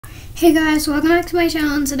Hey guys, welcome back to my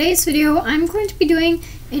channel. In today's video, I'm going to be doing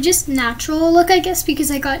a just natural look, I guess, because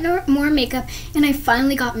I got more makeup and I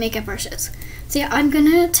finally got makeup brushes. So yeah, I'm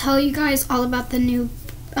gonna tell you guys all about the new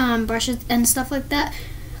brushes and stuff like that,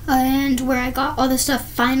 and where I got all this stuff.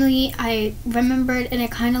 Finally, I remembered and I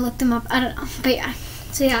kind of looked them up. I don't know, but yeah.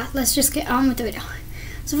 So yeah, let's just get on with the video.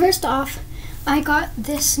 So first off, I got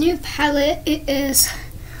this new palette. It is,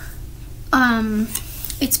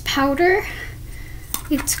 it's powder.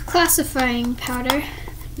 It's classifying powder.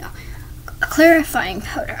 No, clarifying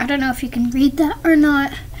powder. I don't know if you can read that or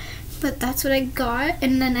not, but that's what I got.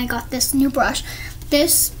 And then I got this new brush.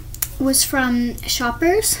 This was from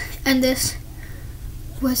Shoppers, and this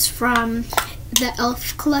was from the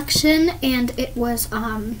e.l.f. collection, and it was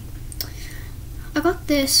I got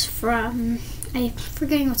this from, I'm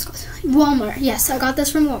forgetting what's called, Walmart. Yes, I got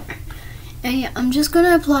this from Walmart. And yeah, I'm just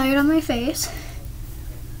gonna apply it on my face.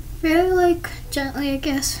 Very like gently, I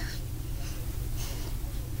guess.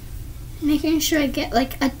 Making sure I get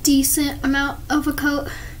like a decent amount of a coat.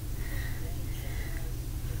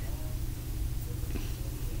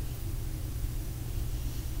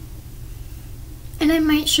 And I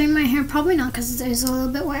might straighten my hair, probably not because it's a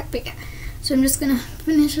little bit wet, but yeah. So I'm just gonna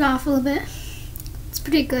finish it off a little bit. It's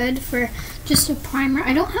pretty good for just a primer.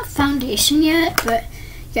 I don't have foundation yet, but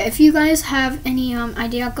yeah, if you guys have any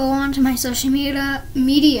idea, go on to my social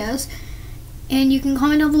medias and you can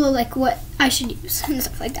comment down below like what I should use and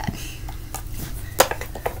stuff like that.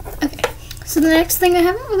 Okay, so the next thing, I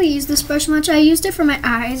haven't really used this brush much. I used it for my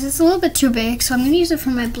eyes. It's a little bit too big, so I'm going to use it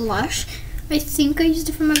for my blush. I think I used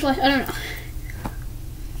it for my blush. I don't know.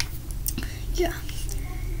 Yeah,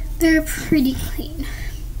 they're pretty clean.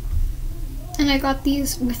 And I got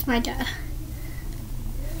these with my dad.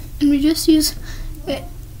 And we just use it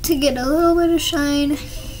to get a little bit of shine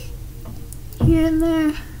here and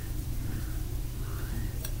there.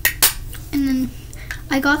 And then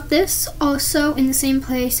I got this also in the same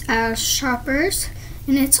place as Shoppers,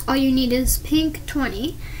 and it's All You Need Is Pink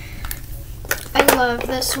 20. I love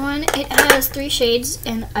this one. It has 3 shades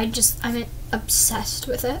and I'm obsessed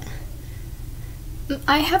with it.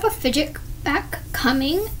 I have a fidget back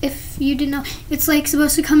coming, if you didn't know. It's like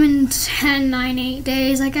supposed to come in 10, 9, 8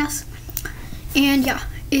 days, I guess. And yeah,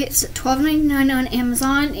 it's $12.99 on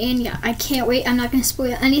Amazon, and yeah, I can't wait. I'm not going to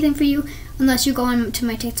spoil anything for you unless you go on to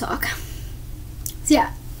my TikTok. So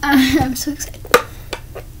yeah, I'm so excited.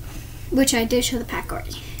 Which I did show the pack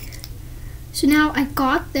already. So now I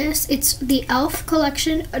got this. It's the e.l.f.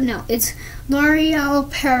 collection. No, it's L'Oreal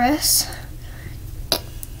Paris.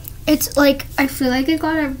 It's like, I feel like I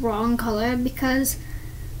got a wrong color because,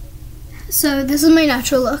 so this is my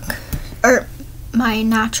natural look, or my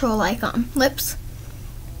natural like lips.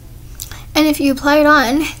 And if you apply it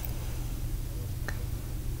on,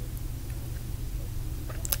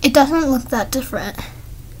 it doesn't look that different.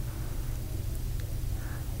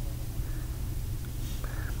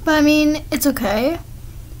 But I mean, it's okay.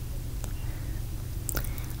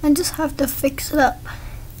 I just have to fix it up.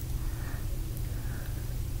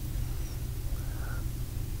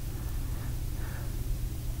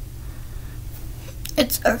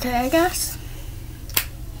 It's okay, I guess.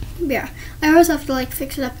 Yeah, I always have to like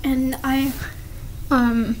fix it up, and I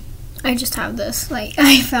just have this, like,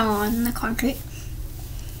 I fell on the concrete.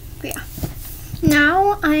 But yeah,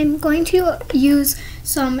 now I'm going to use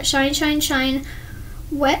some Shine Shine Shine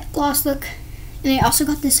Wet Gloss Look, and I also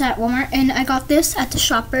got this at Walmart, and I got this at the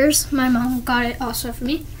Shoppers. My mom got it also for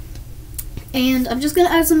me, and I'm just gonna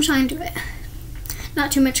add some shine to it.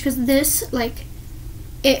 Not too much, because this, like,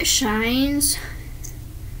 it shines.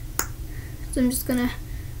 So I'm just gonna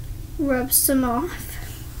rub some off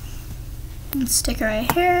and stick it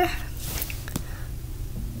right here.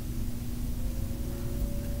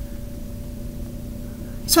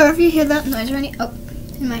 Sorry if you hear that noise or anything.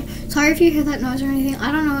 Sorry if you hear that noise or anything.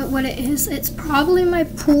 I don't know what it is. It's probably my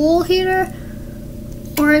pool heater,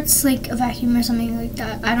 or it's like a vacuum or something like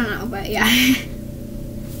that. I don't know, but yeah.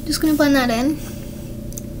 Just gonna blend that in.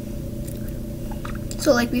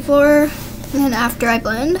 So like before and then after I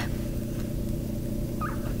blend.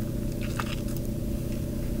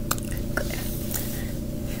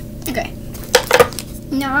 Okay,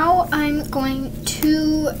 now I'm going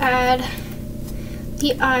to add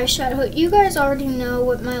the eyeshadow. You guys already know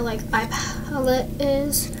what my like eye palette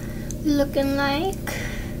is looking like.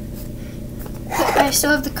 But I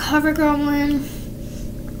still have the CoverGirl one,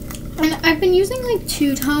 and I've been using like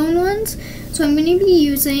 2-tone ones, so I'm going to be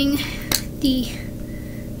using the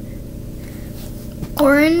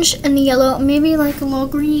orange and the yellow, maybe like a little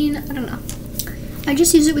green. I don't know. I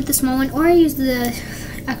just use it with the small one, or I use the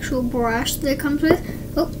actual brush that it comes with.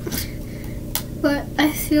 Oh, but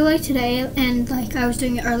I feel like today, and like I was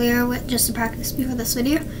doing it earlier with just to practice before this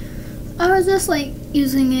video, I was just like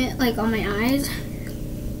using it like on my eyes.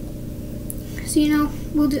 So you know,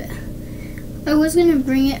 we'll do it. I was gonna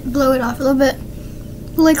blow it off a little bit.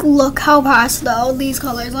 Like, look how pastel these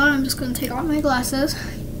colors are. I'm just gonna take off my glasses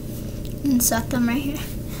and set them right here.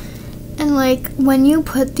 And like, when you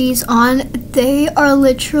put these on, they are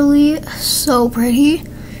literally so pretty.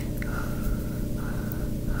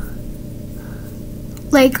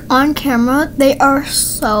 Like, on camera, they are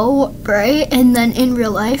so bright, and then in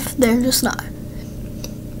real life, they're just not.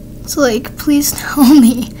 So like, please tell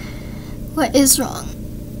me what is wrong.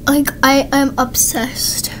 Like, I am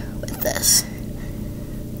obsessed with this.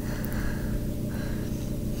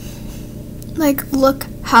 Like, look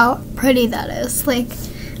how pretty that is. Like,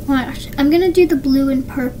 oh my gosh. I'm gonna do the blue and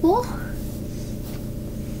purple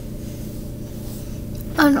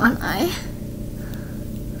on one eye.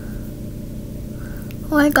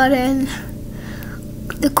 Oh, I got it in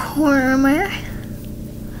the corner of my eye.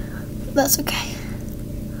 That's okay.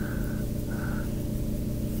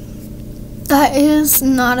 That is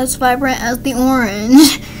not as vibrant as the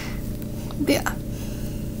orange. But yeah.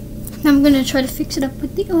 I'm gonna try to fix it up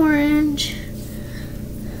with the orange.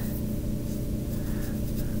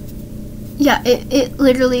 Yeah, it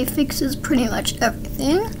literally fixes pretty much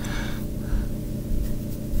everything.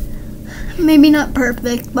 Maybe not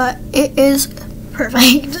perfect, but it is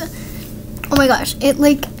perfect. Oh my gosh,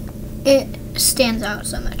 it stands out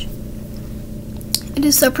so much. It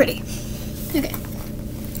is so pretty. Okay.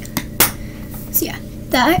 So yeah,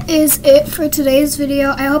 that is it for today's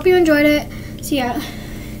video. I hope you enjoyed it. So yeah,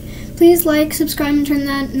 please like, subscribe, and turn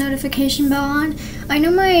that notification bell on. I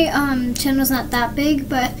know my channel's not that big,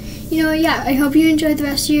 but you know, yeah, I hope you enjoyed the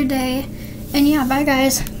rest of your day. And yeah, bye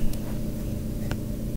guys.